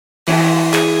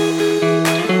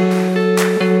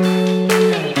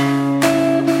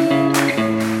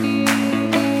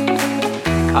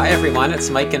everyone. It's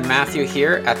Mike and Matthew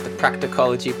here at the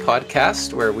Practicology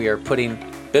Podcast, where we are putting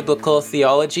biblical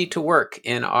theology to work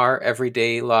in our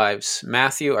everyday lives.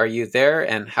 Matthew, are you there?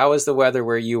 And how is the weather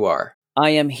where you are?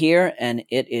 I am here, and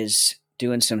it is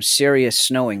doing some serious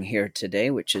snowing here today,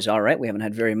 which is all right. We haven't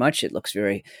had very much. It looks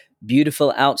very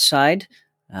beautiful outside.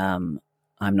 I'm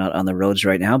not on the roads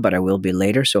right now, but I will be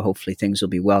later, so hopefully things will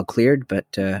be well cleared, but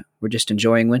we're just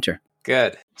enjoying winter.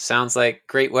 Good. Sounds like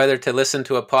great weather to listen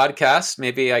to a podcast.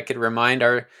 Maybe I could remind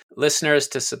our listeners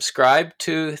to subscribe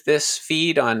to this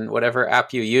feed on whatever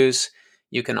app you use.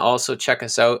 You can also check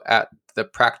us out at the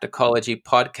Practicology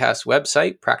Podcast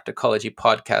website,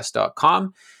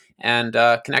 practicologypodcast.com, and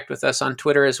connect with us on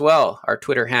Twitter as well. Our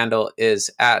Twitter handle is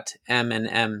at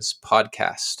M&M's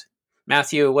Podcast.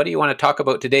 Matthew, what do you want to talk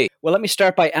about today? Well, let me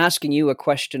start by asking you a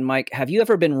question, Mike. Have you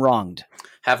ever been wronged?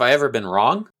 Have I ever been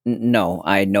wrong? No,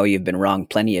 I know you've been wronged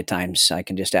plenty of times. I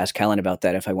can just ask Helen about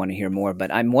that if I want to hear more.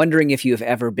 But I'm wondering if you've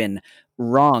ever been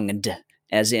wronged,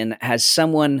 as in, has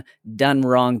someone done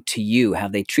wrong to you?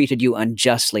 Have they treated you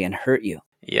unjustly and hurt you?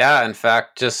 Yeah, in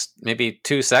fact, just maybe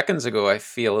 2 seconds ago, I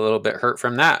feel a little bit hurt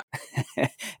from that.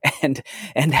 and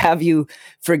have you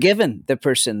forgiven the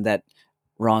person that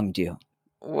wronged you?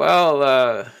 Well,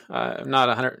 I'm not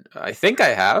 100. I think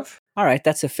I have. All right,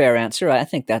 that's a fair answer. I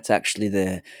think that's actually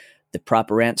the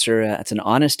proper answer. It's an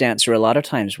honest answer a lot of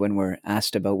times when we're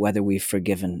asked about whether we've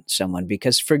forgiven someone,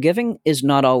 because forgiving is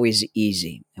not always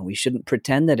easy, and we shouldn't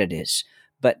pretend that it is.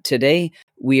 But today,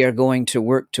 we are going to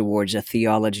work towards a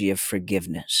theology of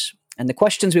forgiveness. And the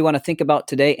questions we want to think about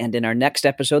today, and in our next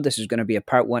episode, this is going to be a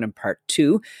part 1 and part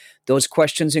 2. Those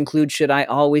questions include, should I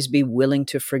always be willing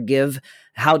to forgive?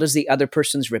 How does the other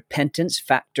person's repentance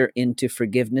factor into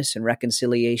forgiveness and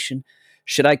reconciliation?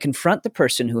 Should I confront the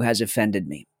person who has offended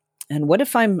me? And what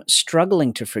if I'm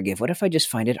struggling to forgive? What if I just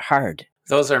find it hard?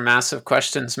 Those are massive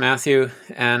questions, Matthew.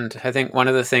 And I think one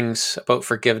of the things about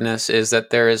forgiveness is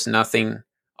that there is nothing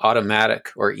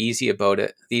automatic or easy about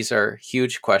it. These are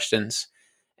huge questions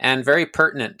and very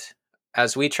pertinent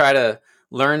as we try to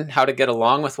learn how to get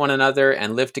along with one another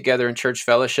and live together in church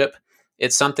fellowship.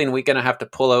 It's something we're going to have to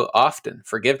pull out often,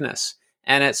 forgiveness.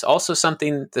 And it's also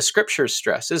something the scriptures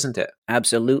stress, isn't it?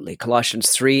 Absolutely. Colossians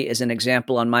 3 is an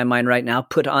example on my mind right now.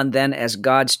 Put on then as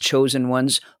God's chosen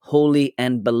ones, holy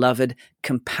and beloved,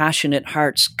 compassionate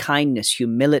hearts, kindness,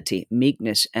 humility,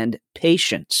 meekness, and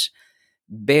patience,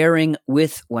 bearing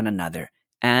with one another.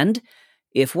 And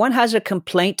if one has a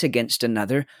complaint against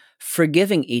another,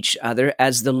 forgiving each other,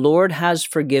 as the Lord has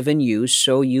forgiven you,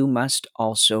 so you must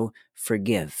also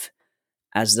forgive.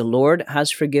 As the Lord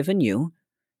has forgiven you,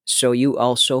 so you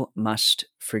also must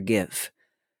forgive.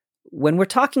 When we're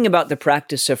talking about the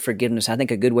practice of forgiveness, I think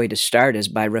a good way to start is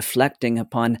by reflecting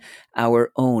upon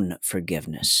our own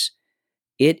forgiveness.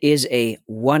 It is a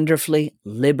wonderfully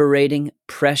liberating,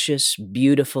 precious,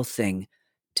 beautiful thing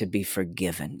to be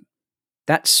forgiven.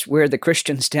 That's where the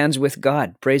Christian stands with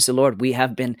God. Praise the Lord. We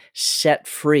have been set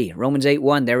free. Romans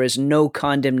 8:1, there is no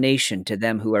condemnation to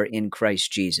them who are in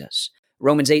Christ Jesus.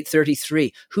 Romans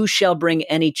 8:33, who shall bring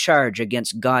any charge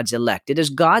against God's elect? It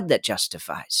is God that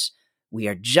justifies. We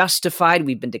are justified.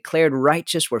 We've been declared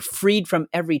righteous. We're freed from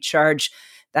every charge.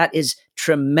 That is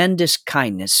tremendous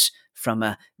kindness from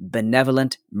a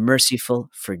benevolent, merciful,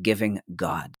 forgiving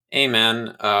God.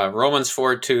 Amen. Romans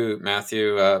 4:2,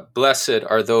 Matthew, blessed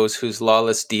are those whose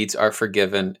lawless deeds are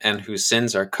forgiven and whose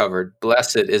sins are covered.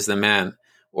 Blessed is the man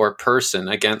or person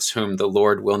against whom the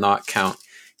Lord will not count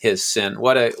his sin.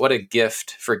 What a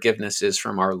gift forgiveness is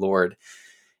from our Lord.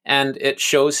 And it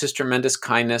shows his tremendous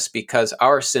kindness because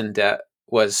our sin debt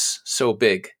was so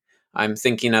big. I'm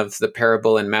thinking of the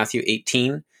parable in Matthew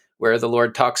 18, where the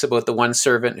Lord talks about the one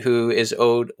servant who is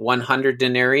owed 100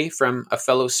 denarii from a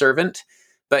fellow servant,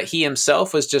 but he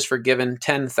himself was just forgiven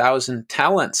 10,000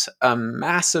 talents, a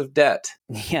massive debt.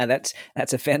 Yeah, that's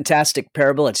a fantastic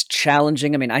parable. It's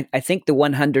challenging. I mean, I think the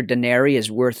 100 denarii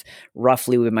is worth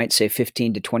roughly, we might say,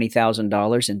 $15,000 to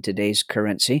 $20,000 in today's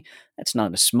currency. That's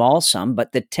not a small sum,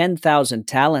 but the 10,000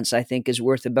 talents, I think, is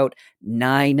worth about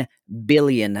 $9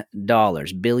 billion,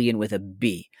 billion with a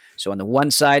B. So on the one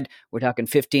side, we're talking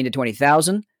 15 to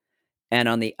 20,000, and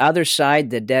on the other side,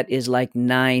 the debt is like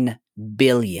 9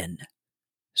 billion.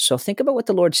 So think about what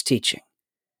the Lord's teaching.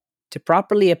 To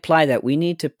properly apply that, we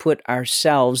need to put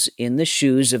ourselves in the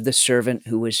shoes of the servant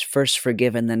who was first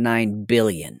forgiven the 9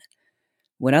 billion.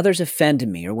 When others offend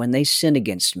me or when they sin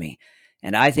against me,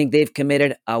 and I think they've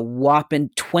committed a whopping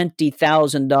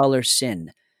 $20,000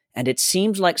 sin, and it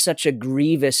seems like such a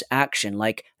grievous action,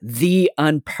 like the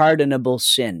unpardonable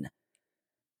sin,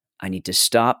 I need to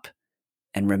stop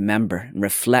and remember and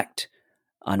reflect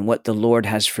on what the Lord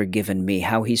has forgiven me,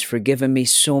 how he's forgiven me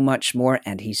so much more,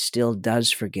 and he still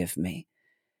does forgive me.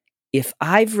 If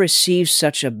I've received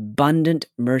such abundant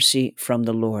mercy from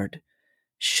the Lord,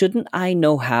 shouldn't I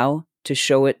know how to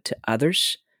show it to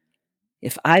others?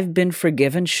 If I've been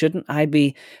forgiven, shouldn't I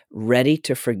be ready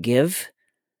to forgive?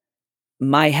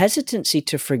 My hesitancy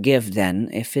to forgive then,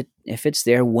 if it's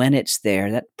there, when it's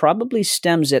there, that probably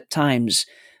stems at times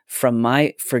from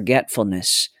my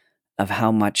forgetfulness of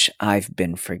how much I've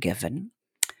been forgiven.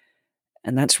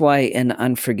 And that's why an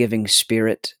unforgiving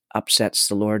spirit upsets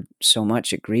the Lord so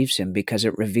much. It grieves him because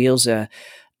it reveals a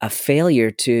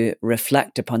failure to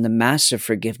reflect upon the massive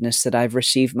forgiveness that I've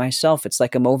received myself. It's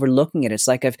like I'm overlooking it. It's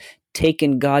like I've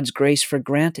taken God's grace for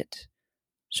granted.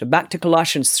 So back to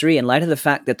Colossians 3, in light of the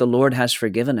fact that the Lord has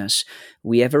forgiven us,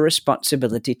 we have a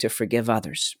responsibility to forgive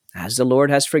others. As the Lord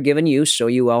has forgiven you, so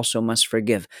you also must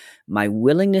forgive. My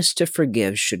willingness to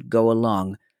forgive should go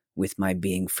along with my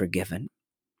being forgiven.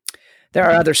 There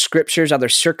are other scriptures, other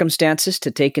circumstances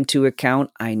to take into account,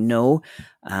 I know,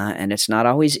 and it's not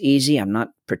always easy. I'm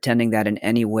not pretending that in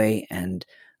any way, and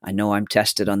I know I'm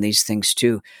tested on these things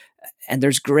too. And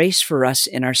there's grace for us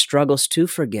in our struggles to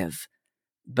forgive,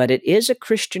 but it is a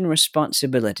Christian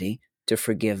responsibility to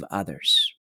forgive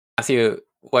others. Matthew,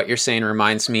 what you're saying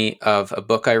reminds me of a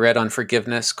book I read on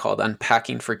forgiveness called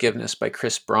Unpacking Forgiveness by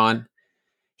Chris Braun.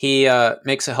 He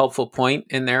makes a helpful point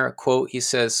in there, a quote. He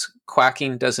says,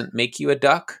 "Quacking doesn't make you a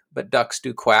duck, but ducks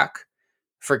do quack.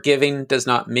 Forgiving does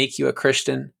not make you a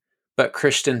Christian, but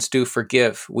Christians do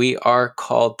forgive. We are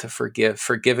called to forgive.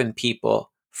 Forgiven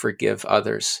people forgive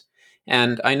others."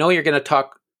 And I know you're going to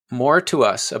talk more to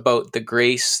us about the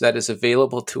grace that is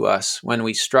available to us when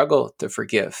we struggle to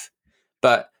forgive.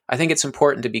 But I think it's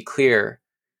important to be clear.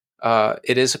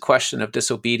 It is a question of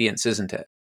disobedience, isn't it?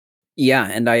 Yeah,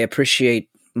 and I appreciate,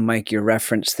 Mike, your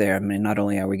reference there. I mean, not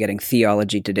only are we getting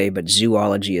theology today, but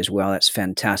zoology as well. That's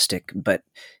fantastic. But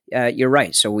you're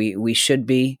right. So we should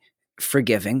be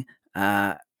forgiving.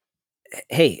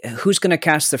 Hey, who's going to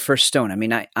cast the first stone? I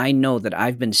mean, I know that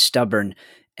I've been stubborn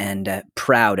and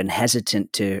proud and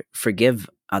hesitant to forgive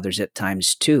others at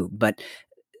times too. But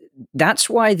that's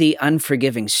why the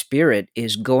unforgiving spirit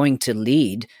is going to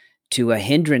lead to a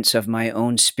hindrance of my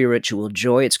own spiritual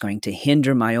joy. It's going to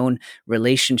hinder my own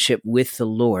relationship with the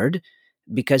Lord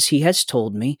because he has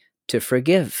told me to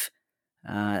forgive.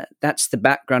 That's the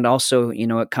background. Also,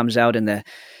 it comes out in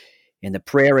the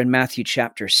prayer in Matthew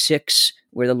chapter 6,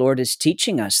 where the Lord is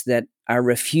teaching us that our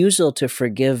refusal to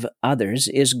forgive others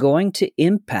is going to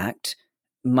impact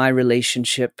my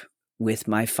relationship with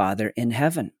my Father in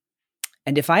heaven.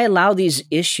 And if I allow these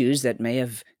issues that may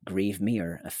have grieved me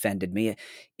or offended me,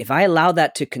 if I allow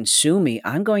that to consume me,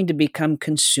 I'm going to become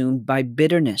consumed by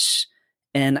bitterness.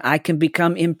 And I can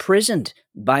become imprisoned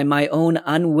by my own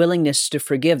unwillingness to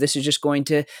forgive. This is just going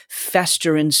to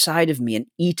fester inside of me and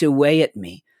eat away at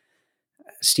me.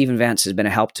 Stephen Vance has been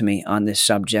a help to me on this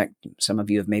subject. Some of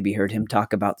you have maybe heard him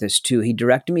talk about this too. He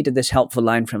directed me to this helpful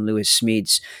line from Lewis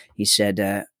Smedes. He said,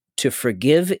 "To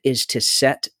forgive is to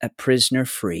set a prisoner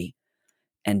free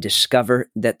and discover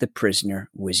that the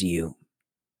prisoner was you."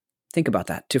 Think about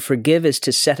that. To forgive is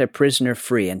to set a prisoner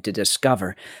free and to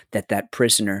discover that that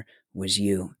prisoner was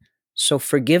you. So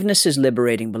forgiveness is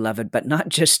liberating, beloved, but not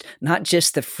just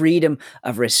the freedom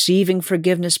of receiving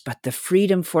forgiveness, but the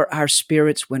freedom for our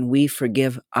spirits when we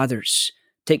forgive others.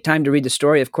 Take time to read the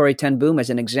story of Corrie ten Boom as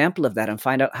an example of that and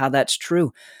find out how that's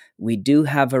true. We do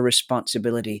have a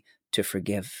responsibility to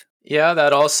forgive. Yeah,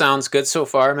 that all sounds good so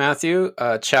far, Matthew.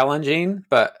 Challenging,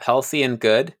 but healthy and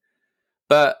good.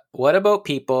 But what about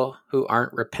people who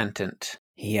aren't repentant?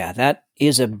 Yeah, that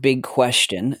is a big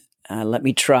question. Let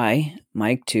me try,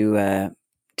 Mike, to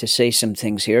say some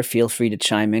things here. Feel free to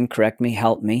chime in, correct me,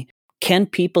 help me. Can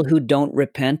people who don't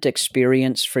repent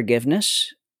experience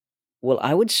forgiveness? Well,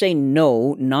 I would say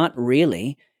no, not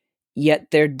really.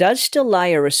 Yet there does still lie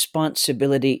a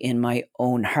responsibility in my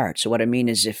own heart. So what I mean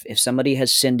is if somebody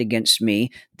has sinned against me,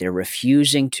 they're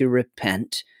refusing to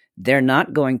repent, they're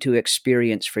not going to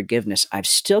experience forgiveness. I've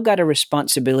still got a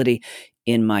responsibility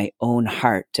in my own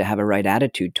heart to have a right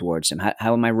attitude towards them.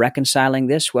 How am I reconciling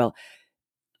this? Well,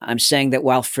 I'm saying that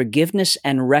while forgiveness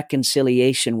and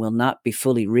reconciliation will not be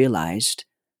fully realized,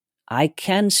 I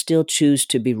can still choose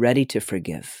to be ready to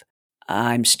forgive.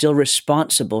 I'm still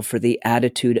responsible for the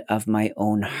attitude of my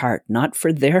own heart, not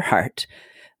for their heart,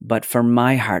 but for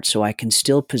my heart, so I can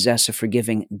still possess a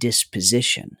forgiving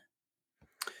disposition.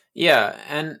 Yeah,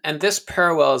 and this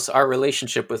parallels our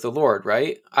relationship with the Lord,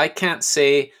 right? I can't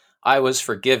say I was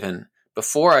forgiven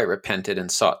before I repented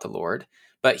and sought the Lord,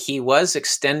 but he was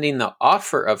extending the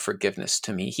offer of forgiveness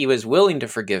to me. He was willing to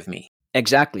forgive me.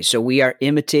 Exactly. So we are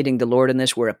imitating the Lord in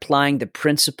this. We're applying the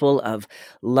principle of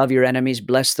love your enemies,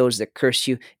 bless those that curse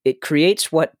you. It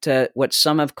creates what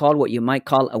some have called, what you might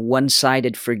call, a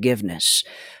one-sided forgiveness.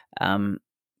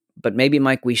 But maybe,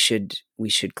 Mike, we should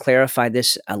clarify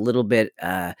this a little bit.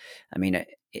 I mean,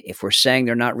 if we're saying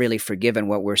they're not really forgiven,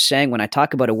 what we're saying when I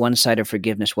talk about a one-sided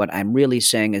forgiveness, what I'm really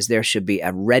saying is there should be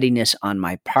a readiness on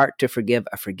my part to forgive,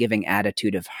 a forgiving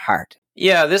attitude of heart.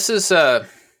 Yeah, this is a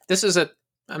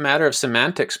matter of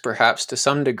semantics, perhaps to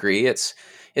some degree. It's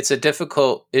a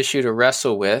difficult issue to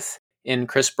wrestle with. In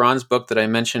Chris Braun's book that I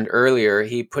mentioned earlier,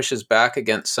 he pushes back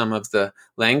against some of the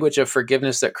language of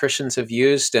forgiveness that Christians have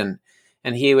used, and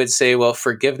he would say, well,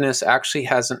 forgiveness actually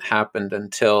hasn't happened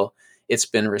until it's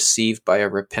been received by a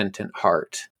repentant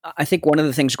heart. I think one of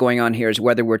the things going on here is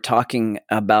whether we're talking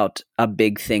about a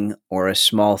big thing or a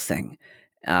small thing.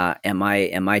 Am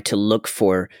I to look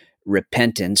for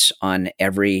repentance on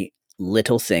every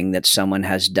little thing that someone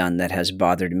has done that has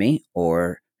bothered me,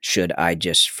 or should I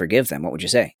just forgive them? What would you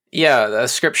say? Yeah, the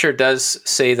scripture does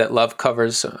say that love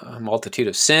covers a multitude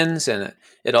of sins, and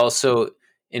it also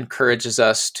encourages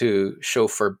us to show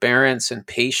forbearance and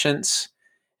patience.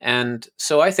 And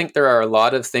so I think there are a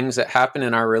lot of things that happen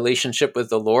in our relationship with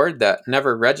the Lord that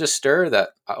never register that,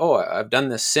 oh, I've done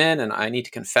this sin and I need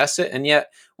to confess it. And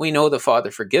yet we know the Father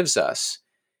forgives us.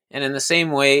 And in the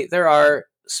same way, there are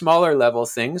smaller level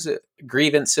things,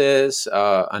 grievances,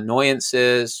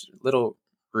 annoyances, little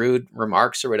rude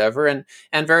remarks or whatever. And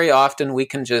very often we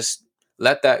can just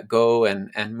let that go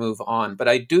and move on. But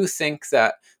I do think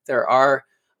that there are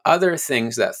other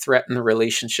things that threaten the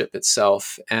relationship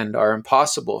itself and are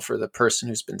impossible for the person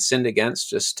who's been sinned against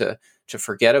just to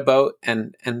forget about.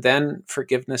 And then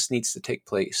forgiveness needs to take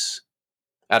place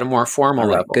at a more formal All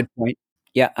right, level. good point.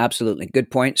 Yeah, absolutely. Good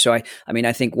point. So I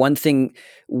think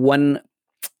one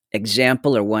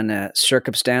example or one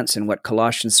circumstance in what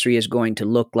Colossians 3 is going to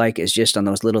look like is just on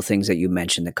those little things that you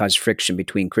mentioned that cause friction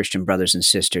between Christian brothers and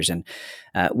sisters. And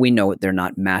we know they're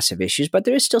not massive issues, but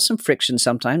there is still some friction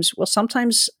sometimes. Well,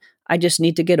 sometimes I just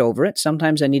need to get over it.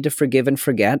 Sometimes I need to forgive and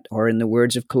forget, or in the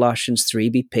words of Colossians 3,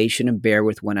 be patient and bear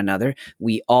with one another.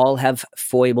 We all have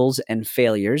foibles and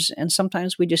failures, and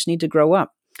sometimes we just need to grow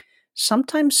up.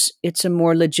 Sometimes it's a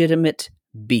more legitimate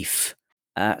beef.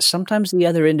 Sometimes the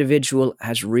other individual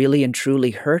has really and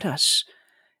truly hurt us,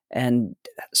 and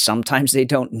sometimes they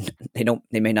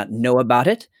may not know about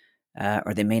it,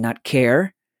 or they may not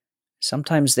care.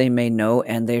 Sometimes they may know,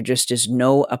 and there just is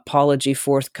no apology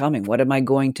forthcoming. What am I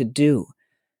going to do?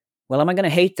 Well, am I going to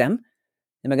hate them?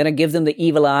 Am I going to give them the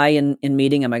evil eye in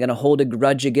meeting? Am I going to hold a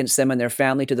grudge against them and their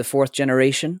family to the fourth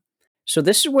generation? So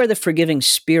this is where the forgiving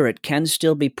spirit can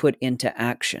still be put into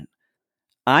action.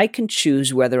 I can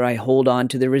choose whether I hold on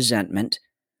to the resentment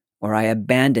or I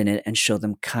abandon it and show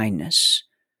them kindness.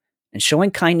 And showing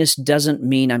kindness doesn't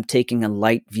mean I'm taking a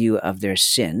light view of their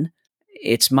sin.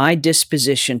 It's my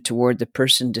disposition toward the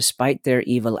person despite their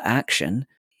evil action.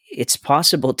 It's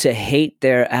possible to hate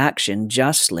their action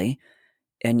justly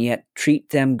and yet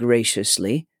treat them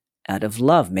graciously out of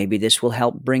love. Maybe this will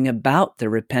help bring about the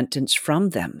repentance from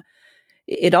them.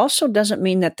 It also doesn't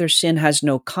mean that their sin has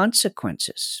no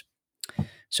consequences.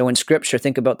 So in Scripture,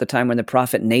 think about the time when the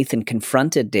prophet Nathan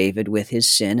confronted David with his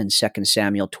sin in 2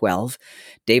 Samuel 12.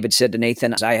 David said to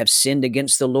Nathan, I have sinned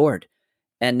against the Lord.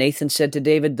 And Nathan said to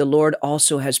David, the Lord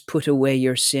also has put away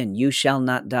your sin. You shall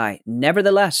not die.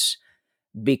 Nevertheless,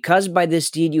 because by this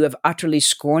deed you have utterly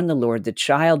scorned the Lord, the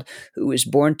child who is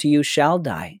born to you shall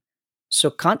die. So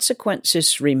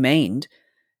consequences remained.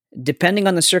 Depending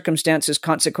on the circumstances,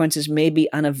 consequences may be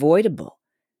unavoidable.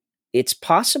 It's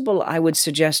possible, I would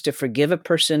suggest, to forgive a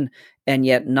person and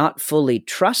yet not fully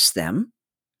trust them.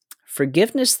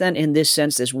 Forgiveness, then, in this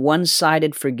sense, this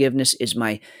one-sided forgiveness is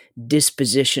my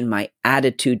disposition, my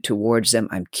attitude towards them.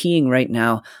 I'm keying right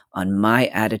now on my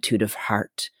attitude of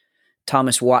heart.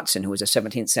 Thomas Watson, who was a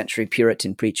 17th century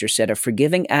Puritan preacher, said, a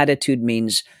forgiving attitude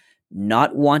means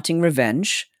not wanting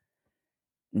revenge,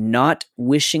 not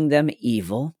wishing them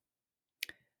evil.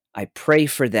 I pray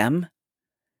for them.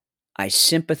 I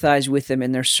sympathize with them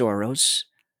in their sorrows.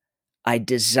 I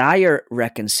desire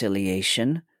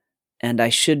reconciliation, and I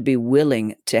should be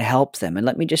willing to help them. And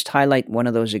let me just highlight one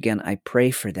of those again. I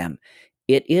pray for them.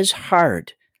 It is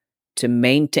hard to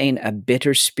maintain a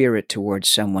bitter spirit towards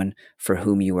someone for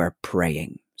whom you are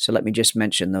praying. So let me just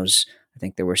mention those. I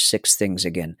think there were 6 things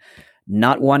again.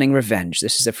 Not wanting revenge.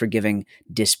 This is a forgiving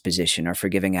disposition or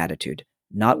forgiving attitude.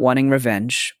 Not wanting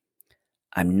revenge.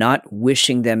 I'm not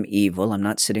wishing them evil. I'm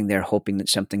not sitting there hoping that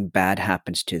something bad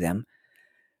happens to them.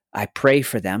 I pray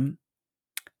for them.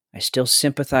 I still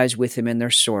sympathize with them in their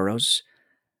sorrows.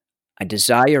 I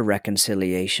desire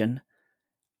reconciliation.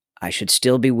 I should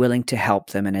still be willing to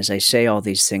help them. And as I say all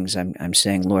these things, I'm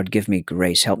saying, Lord, give me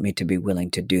grace. Help me to be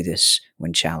willing to do this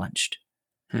when challenged.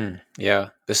 Yeah,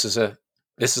 this is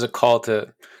a call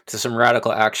to some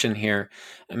radical action here.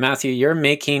 Matthew, you're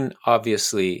making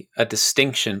obviously a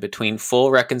distinction between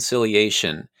full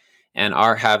reconciliation and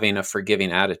our having a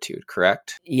forgiving attitude,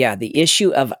 correct? Yeah, the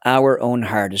issue of our own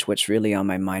heart is what's really on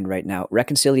my mind right now.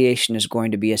 Reconciliation is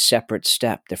going to be a separate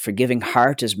step. The forgiving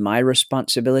heart is my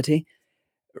responsibility.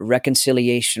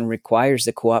 Reconciliation requires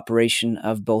the cooperation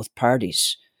of both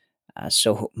parties.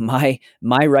 So my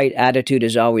right attitude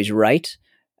is always right.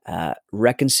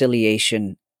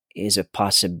 Reconciliation is a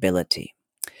possibility.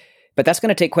 But that's going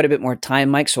to take quite a bit more time,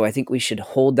 Mike, so I think we should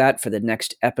hold that for the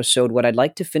next episode. What I'd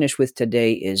like to finish with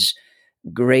today is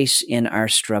grace in our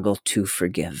struggle to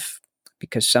forgive,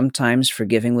 because sometimes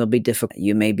forgiving will be difficult.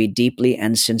 You may be deeply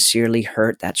and sincerely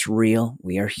hurt. That's real.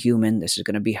 We are human. This is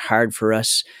going to be hard for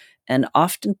us. And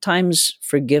oftentimes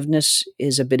forgiveness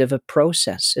is a bit of a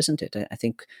process, isn't it? I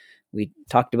think we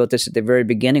talked about this at the very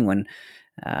beginning when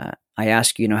I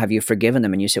ask you, have you forgiven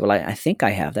them? And you say, well, I think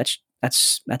I have.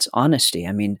 That's honesty.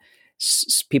 I mean,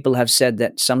 people have said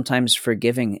that sometimes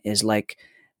forgiving is like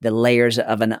the layers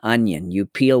of an onion. You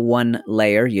peel one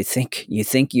layer, you think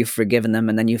you've forgiven them,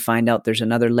 and then you find out there's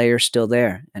another layer still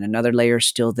there and another layer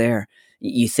still there.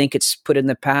 You think it's put in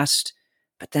the past,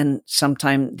 but then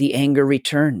sometime the anger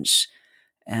returns.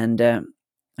 And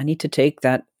I need to take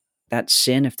that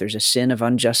sin, if there's a sin of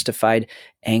unjustified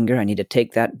anger, I need to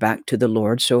take that back to the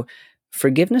Lord. So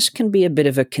forgiveness can be a bit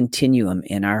of a continuum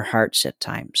in our hearts at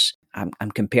times.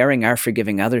 I'm comparing our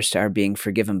forgiving others to our being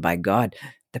forgiven by God.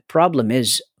 The problem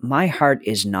is my heart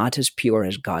is not as pure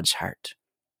as God's heart.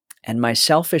 And my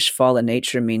selfish fallen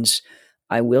nature means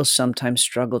I will sometimes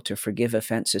struggle to forgive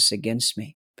offenses against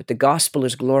me. But the gospel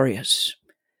is glorious.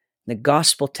 The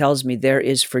gospel tells me there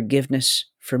is forgiveness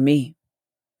for me,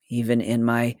 even in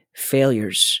my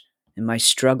failures and my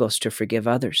struggles to forgive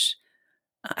others.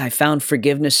 I found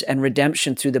forgiveness and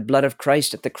redemption through the blood of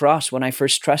Christ at the cross when I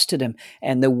first trusted him.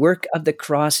 And the work of the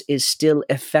cross is still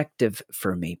effective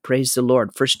for me. Praise the Lord.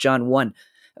 1 John 1,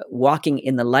 walking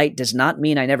in the light does not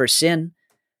mean I never sin.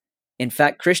 In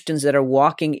fact, Christians that are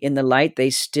walking in the light,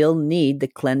 they still need the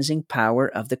cleansing power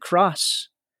of the cross.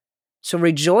 So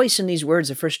rejoice in these words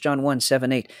of 1 John 1,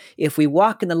 7, 8. If we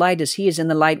walk in the light as he is in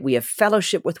the light, we have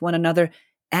fellowship with one another,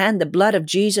 and the blood of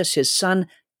Jesus, his son,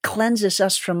 cleanses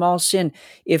us from all sin.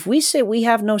 If we say we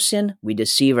have no sin, we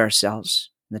deceive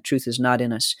ourselves, and the truth is not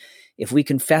in us. If we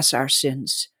confess our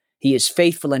sins, he is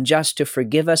faithful and just to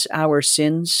forgive us our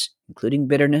sins, including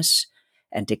bitterness,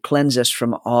 and to cleanse us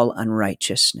from all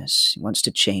unrighteousness. He wants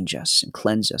to change us and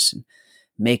cleanse us and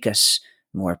make us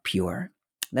more pure.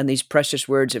 Then these precious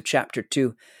words of chapter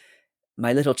 2,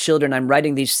 my little children, I'm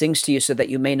writing these things to you so that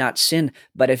you may not sin.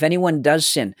 But if anyone does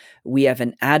sin, we have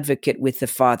an advocate with the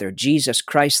Father, Jesus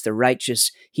Christ the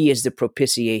righteous. He is the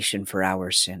propitiation for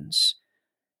our sins.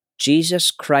 Jesus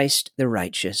Christ the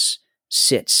righteous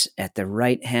sits at the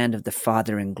right hand of the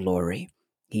Father in glory.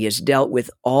 He has dealt with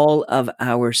all of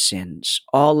our sins,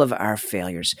 all of our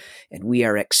failures, and we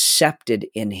are accepted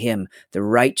in him, the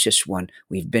righteous one.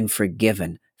 We've been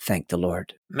forgiven. Thank the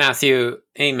Lord. Matthew,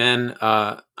 amen.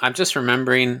 I'm just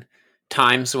remembering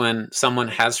times when someone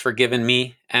has forgiven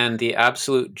me and the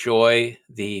absolute joy,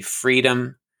 the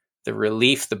freedom, the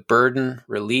relief, the burden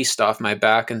released off my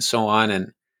back and so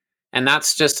on. And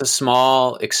that's just a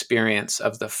small experience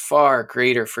of the far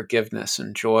greater forgiveness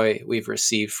and joy we've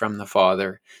received from the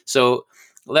Father. So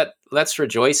let's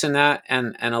rejoice in that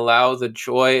and allow the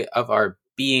joy of our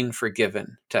being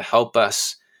forgiven to help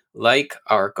us, like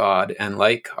our God and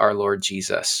like our Lord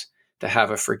Jesus, to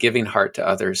have a forgiving heart to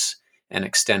others and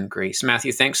extend grace.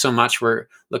 Matthew, thanks so much. We're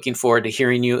looking forward to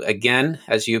hearing you again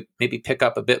as you maybe pick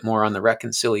up a bit more on the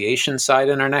reconciliation side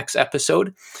in our next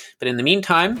episode. But in the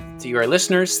meantime, to you, our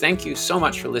listeners, thank you so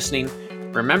much for listening.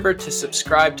 Remember to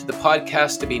subscribe to the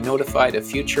podcast to be notified of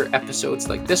future episodes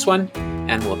like this one,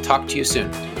 and we'll talk to you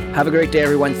soon. Have a great day,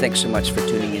 everyone. Thanks so much for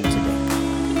tuning in today.